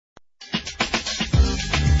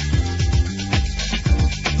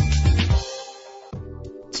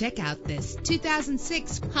Check out this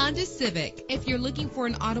 2006 Honda Civic. If you're looking for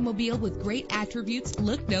an automobile with great attributes,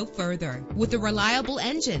 look no further. With a reliable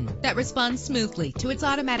engine that responds smoothly to its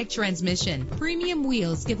automatic transmission, premium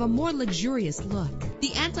wheels give a more luxurious look.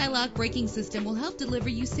 The anti-lock braking system will help deliver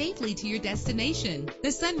you safely to your destination. The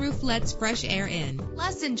sunroof lets fresh air in.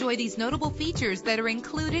 Plus, enjoy these notable features that are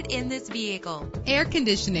included in this vehicle: air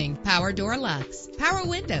conditioning, power door locks, power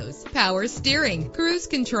windows, power steering, cruise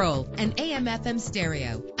control, an AM/FM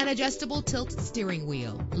stereo, an adjustable tilt steering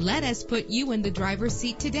wheel. Let us put you in the driver's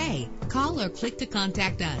seat today. Call or click to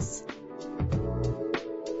contact us.